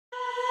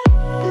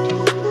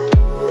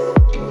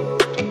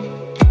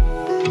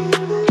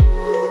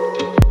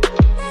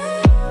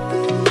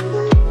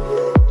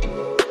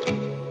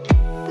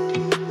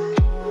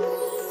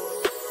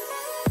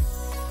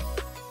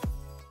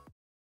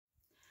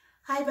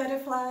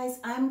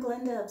Butterflies, I'm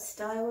Glenda of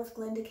Style with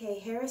Glenda K.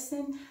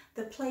 Harrison,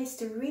 the place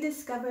to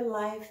rediscover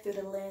life through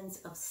the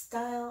lens of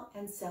style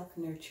and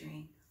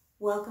self-nurturing.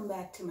 Welcome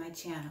back to my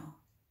channel.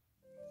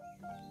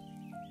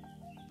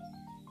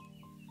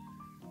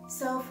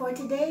 So for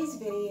today's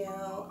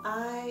video,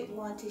 I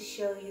want to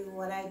show you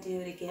what I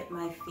do to get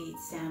my feet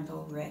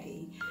sandal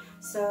ready.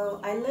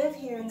 So I live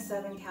here in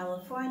Southern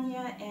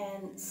California,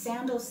 and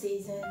sandal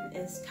season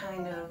is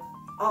kind of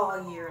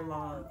all year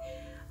long.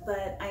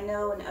 But I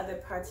know in other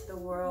parts of the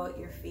world,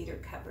 your feet are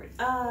covered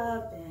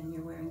up and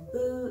you're wearing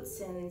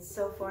boots and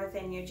so forth,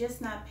 and you're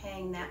just not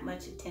paying that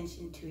much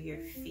attention to your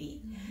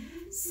feet.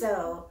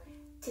 So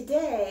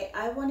today,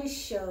 I want to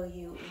show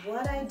you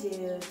what I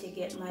do to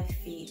get my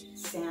feet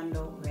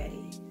sandal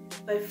ready.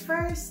 But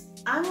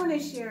first, I want to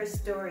share a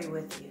story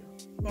with you.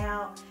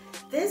 Now,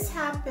 this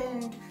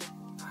happened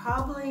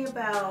probably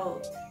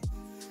about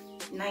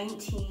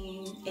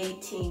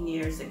 18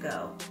 years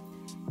ago.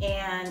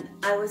 And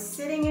I was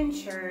sitting in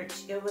church,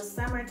 it was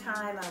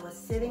summertime, I was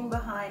sitting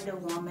behind a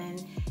woman,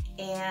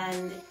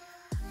 and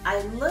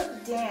I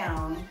looked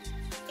down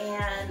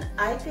and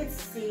I could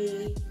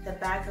see the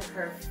back of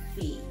her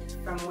feet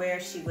from where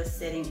she was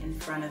sitting in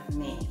front of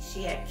me.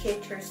 She had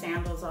kicked her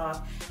sandals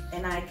off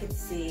and I could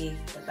see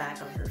the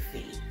back of her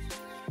feet.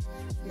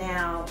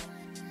 Now,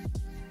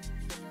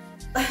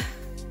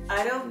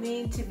 I don't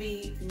mean to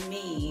be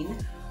mean,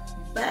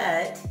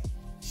 but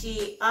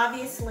she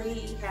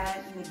obviously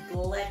had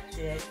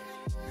neglected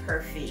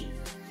her feet.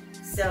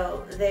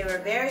 So they were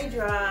very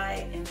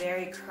dry and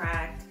very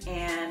cracked,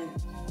 and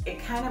it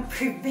kind of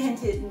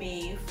prevented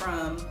me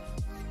from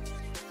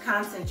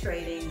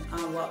concentrating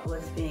on what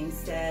was being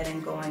said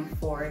and going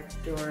forth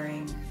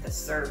during the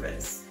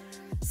service.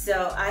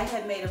 So I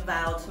had made a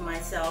vow to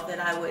myself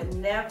that I would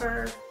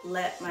never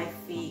let my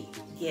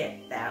feet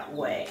get that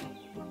way.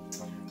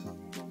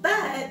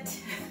 But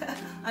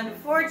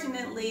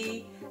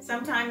unfortunately,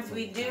 sometimes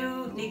we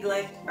do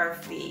neglect our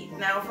feet.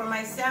 Now for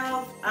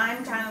myself,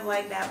 I'm kind of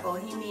like that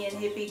bohemian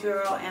hippie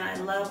girl, and I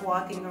love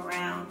walking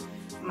around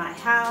my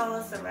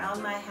house,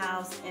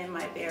 in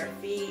my bare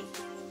feet.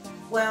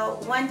 Well,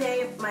 one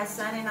day my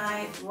son and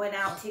I went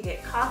out to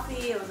get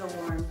coffee. It was a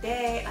warm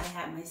day. I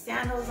had my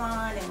sandals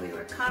on and we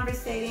were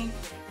conversating,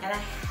 and I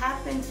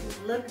happened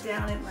to look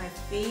down at my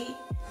feet,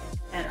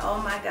 and oh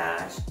my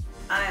gosh,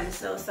 I am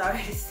so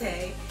sorry to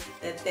say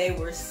that they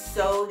were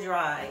so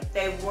dry.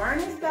 They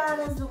weren't as bad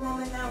as the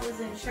woman that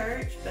was in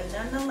church, but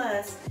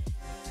nonetheless,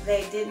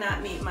 they did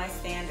not meet my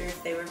standards.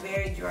 They were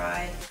very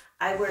dry.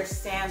 I wear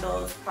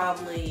sandals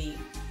probably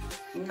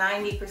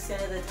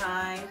 90% of the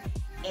time,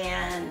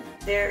 and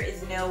there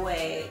is no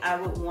way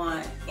I would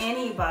want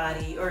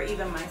anybody or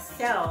even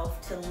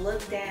myself to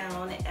look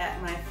down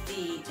at my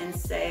feet and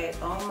say,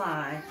 oh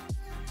my,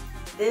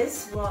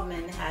 this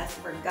woman has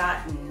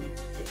forgotten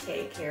to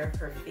take care of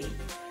her feet.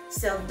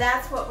 So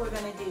that's what we're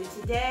going to do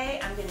today.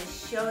 I'm going to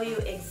show you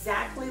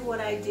exactly what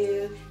I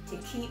do to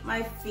keep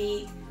my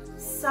feet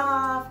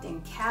soft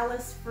and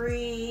callus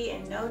free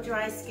and no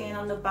dry skin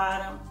on the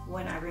bottom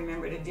when I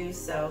remember to do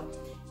so.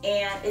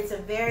 And it's a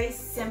very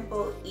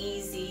simple,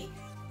 easy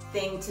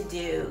thing to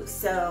do.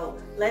 So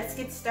let's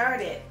get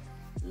started.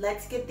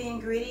 Let's get the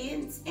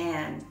ingredients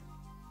and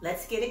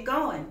let's get it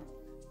going.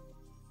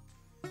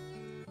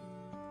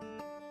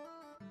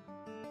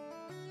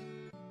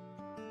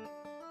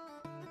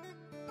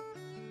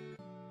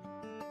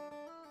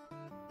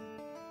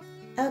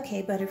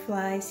 Okay,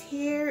 butterflies,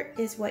 here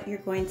is what you're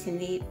going to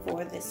need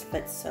for this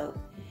foot soap.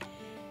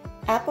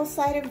 Apple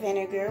cider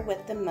vinegar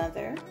with the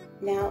mother.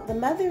 Now, the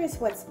mother is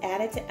what's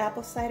added to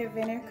apple cider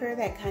vinegar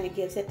that kind of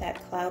gives it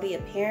that cloudy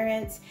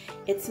appearance.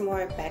 It's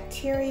more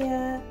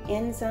bacteria,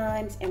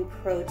 enzymes, and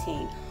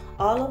protein.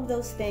 All of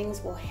those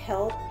things will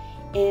help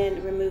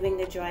in removing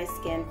the dry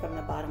skin from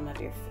the bottom of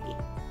your feet.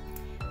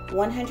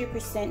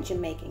 100%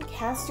 Jamaican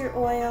castor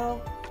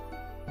oil,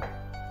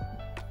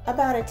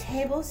 about a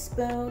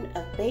tablespoon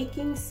of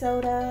baking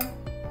soda,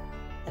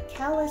 a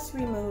callus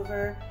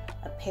remover,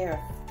 a pair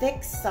of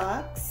thick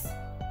socks,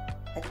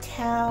 a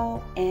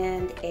towel,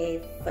 and a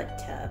foot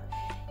tub.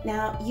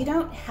 Now, you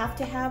don't have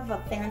to have a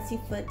fancy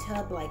foot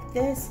tub like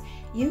this.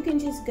 You can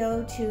just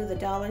go to the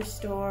dollar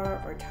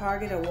store or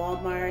Target or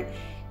Walmart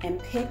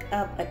and pick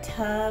up a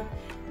tub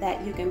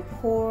that you can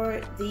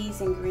pour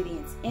these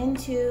ingredients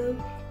into,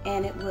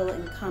 and it will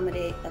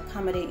accommodate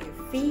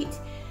your feet.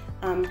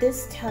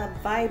 This tub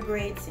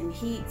vibrates and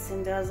heats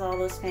and does all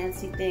those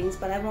fancy things,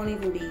 but I won't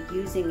even be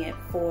using it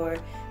for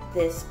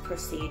this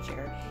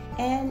procedure.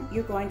 And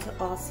you're going to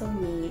also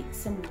need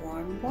some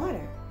warm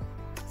water.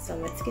 So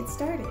let's get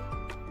started.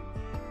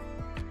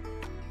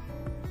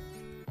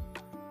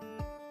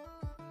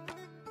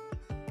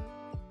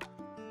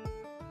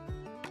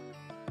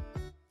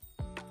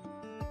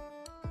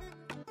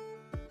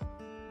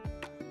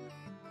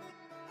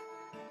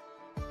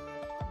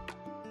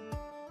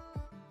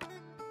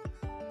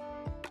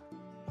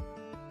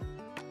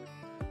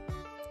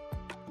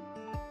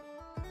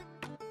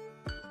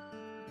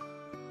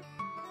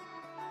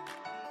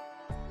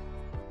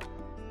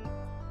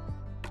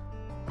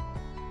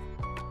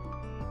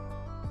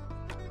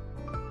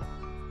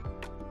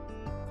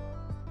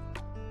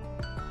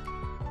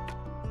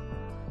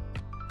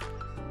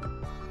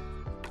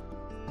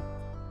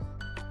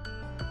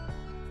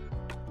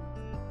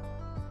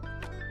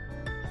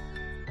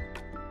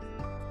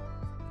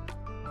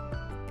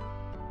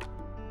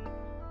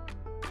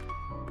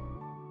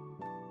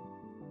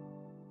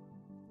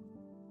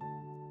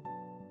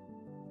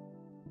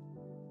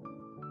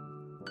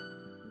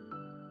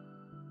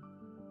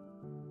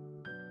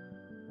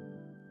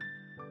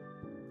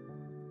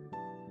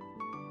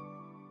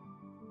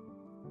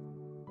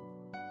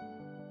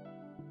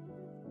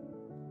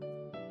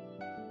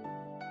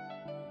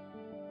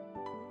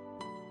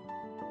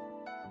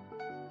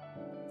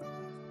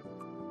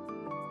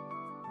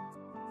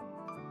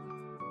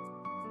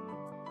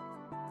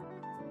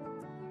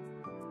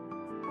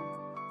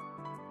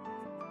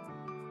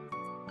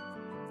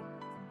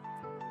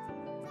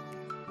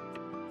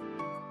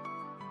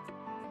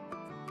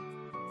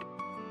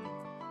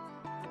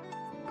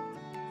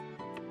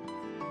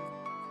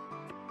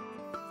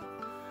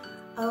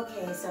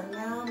 Okay, so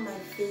now my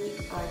feet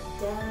are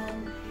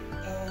done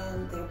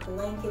and they're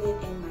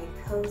blanketed in my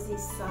cozy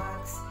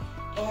socks.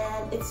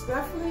 And it's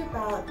roughly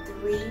about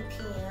 3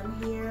 p.m.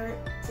 here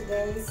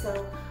today,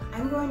 so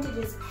I'm going to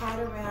just pat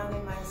around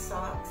in my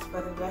socks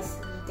for the rest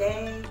of the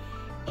day.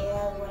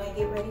 And when I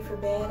get ready for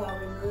bed, I'll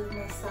remove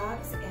my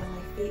socks and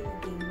my feet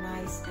will be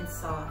nice and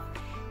soft.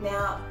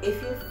 Now,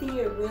 if your feet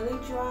are really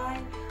dry,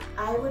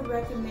 I would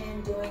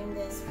recommend doing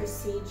this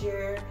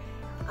procedure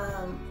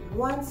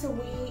once a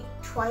week,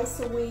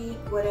 twice a week,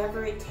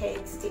 whatever it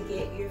takes to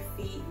get your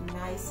feet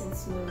nice and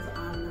smooth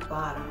on the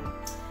bottom.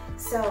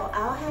 So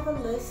I'll have a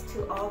list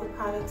to all the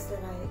products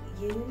that I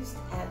used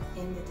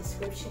in the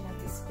description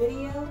of this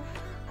video.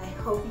 I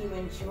hope you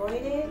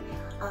enjoyed it.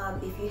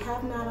 If you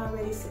have not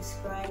already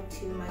subscribed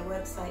to my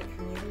website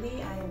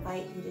community, I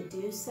invite you to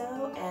do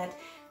so at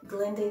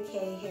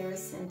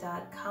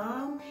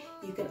glendakharrison.com.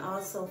 You can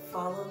also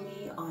follow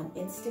me on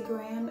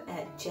Instagram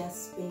at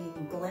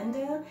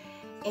justbeingglenda.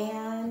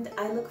 And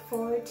I look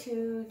forward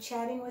to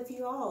chatting with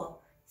you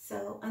all.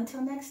 So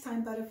until next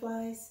time,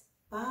 butterflies,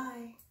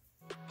 bye.